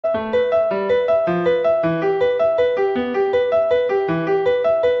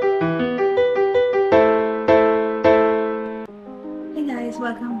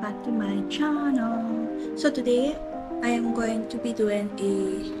So today I am going to be doing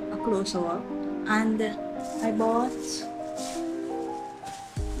a clothes haul, and I bought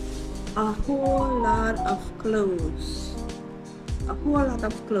a whole lot of clothes.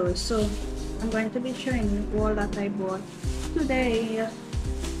 So I'm going to be showing you all that I bought today.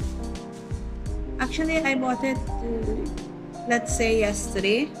 Actually, I bought it let's say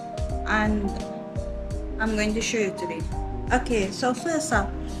yesterday, and I'm going to show you today. Okay, so first up,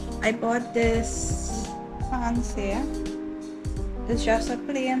 I bought this pants here. It's just a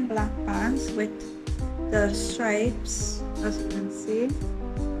plain black pants with the stripes, as you can see.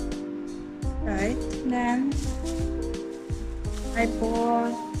 Right, then I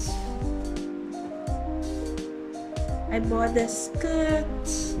bought this skirt.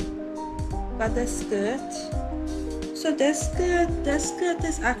 Got this skirt. So this skirt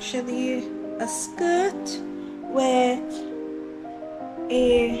is actually a skirt with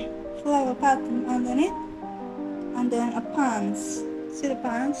a flower pattern underneath, and then a pants. See the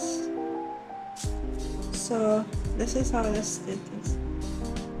pants? So this is how the skirt is.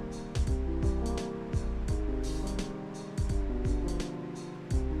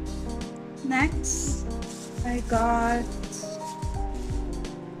 Next, I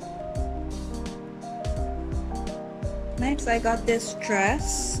got this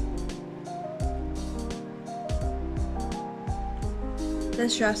dress.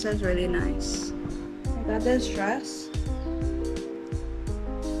 This dress is really nice. I got this dress.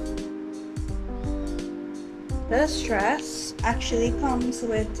 This dress actually comes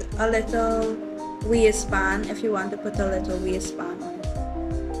with a little waistband if you want to put a little waistband on it.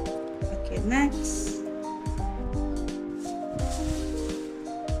 Okay, next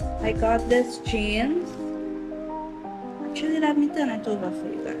I got this jeans. Actually, let me turn it over for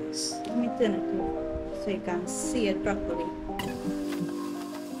you guys. Let me turn it over so you can see it properly. Okay.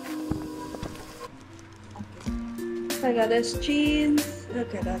 So I got this jeans.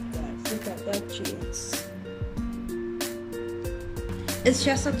 Look at that, guys. Look at that jeans. It's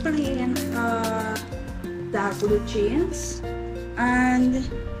just a plain dark blue jeans, and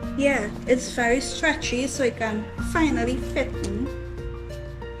yeah, it's very stretchy, so it can finally fit me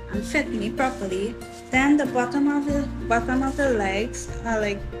and fit me properly. Then the bottom of the legs are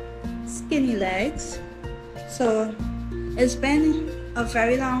like skinny legs. So it's been a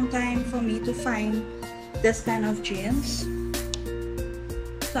very long time for me to find this kind of jeans.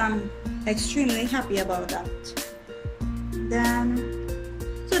 So I'm extremely happy about that. Then,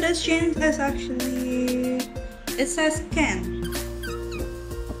 so this jeans is actually, it says Ken.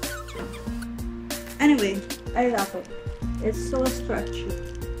 Anyway, I love it. It's so stretchy.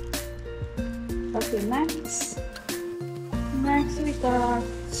 Okay, next we got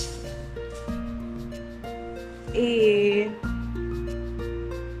a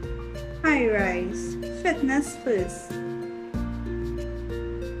high-rise fitness purse.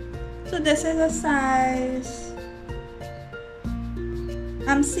 So this is a size,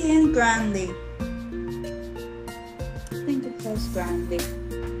 I'm seeing grande. I think it says grande.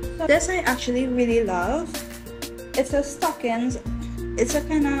 So this I actually really love. It's a stockings. It's a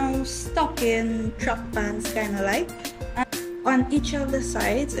kind of stocking truck pants, kind of like. And on each of the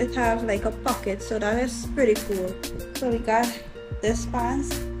sides, it have like a pocket, so that is pretty cool. So we got this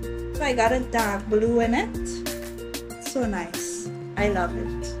pants. So I got a dark blue in it. So nice. I love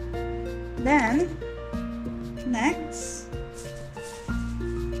it. Then next,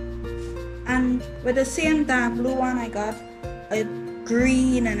 and with the same dark blue one, I got a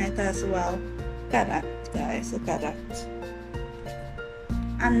green in it as well. Look at that, guys. Look at that.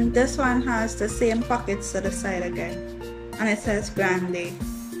 And this one has the same pockets to the side again, and it says grande,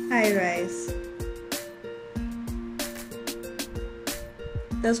 high rise.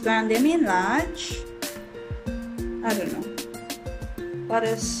 Does grande mean large? I don't know, but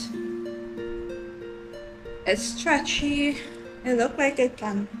it's stretchy. It looks like it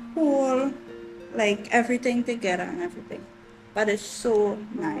can hold like everything together and everything, but it's so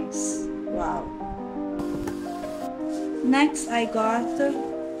nice. Wow. Next, I got,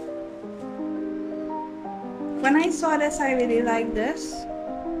 when I saw this, I really liked this.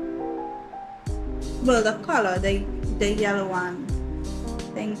 Well, the color, the yellow one,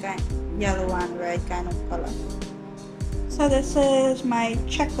 yellow and red kind of color. So this is my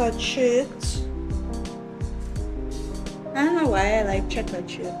checkered shirt. I don't know why I like checkered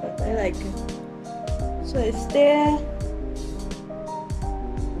shirt, but I like it. So it's there.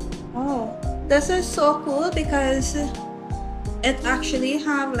 Oh, this is so cool because it actually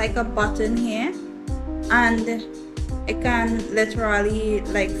have like a button here, and it can literally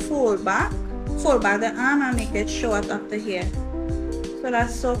like fold back the arm and make it short up to here. So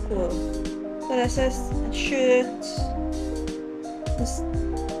that's so cool. So this is a shirt.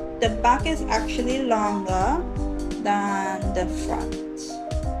 The back is actually longer than the front,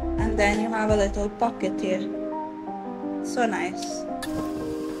 and then you have a little pocket here. So nice.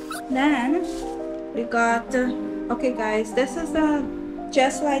 Then we got okay guys, this is the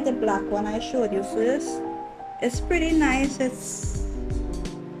just like the black one I showed you first. It's pretty nice. It's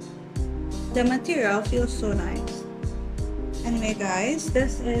the material feels so nice. Anyway guys,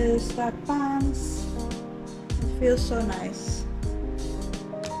 this is the pants. It feels so nice.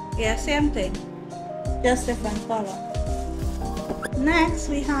 Yeah, same thing, just different color. Next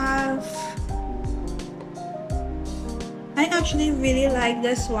we have, I actually really like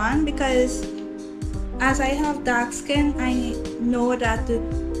this one because as I have dark skin, I know that the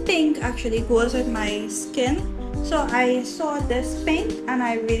pink actually goes with my skin. So I saw this pink and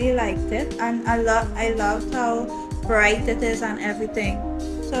I really liked it, and I loved how bright it is and everything.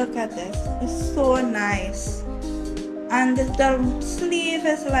 So look at this, it's so nice. And the sleeve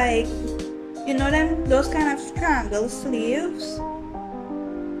is like, you know them, those kind of triangle sleeves.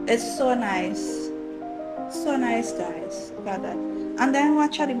 It's so nice. So nice guys, look at that. And then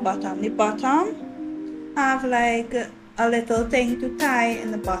watch at the bottom. The bottom have like a little thing to tie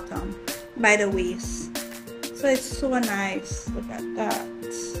in the bottom by the waist. So it's so nice, look at that.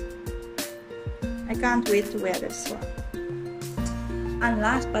 I can't wait to wear this one. And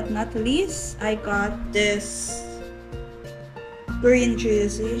last but not least, I got this green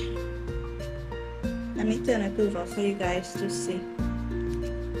jersey. Let me turn it over for you guys to see.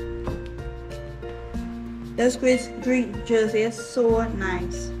 This green jersey is so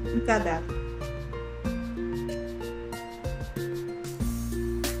nice. Look at that.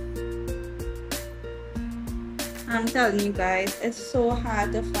 I'm telling you guys, it's so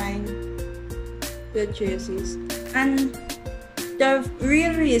hard to find good jerseys. And the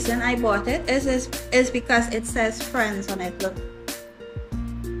real reason I bought it is because it says Friends on it. Look.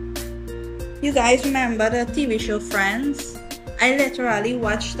 You guys remember the TV show Friends? I literally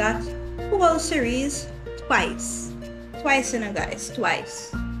watched that whole series twice. Twice, you know guys,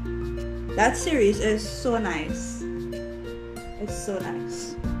 twice. That series is so nice. It's so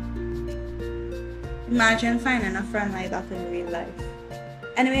nice. Imagine finding a friend like that in real life.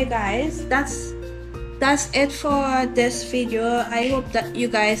 Anyway guys, that's it for this video. I hope that you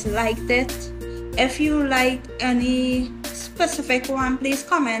guys liked it. If you liked any specific one, please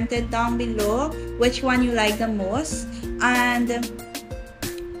comment it down below which one you like the most. And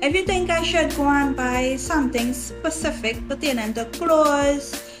if you think I should go and buy something specific pertaining to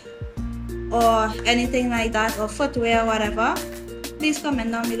clothes or anything like that, or footwear or whatever, please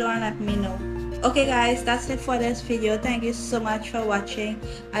comment down below and let me know. Okay guys, that's it for this video. Thank you so much for watching.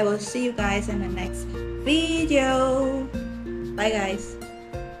 I will see you guys in the next video. Bye guys.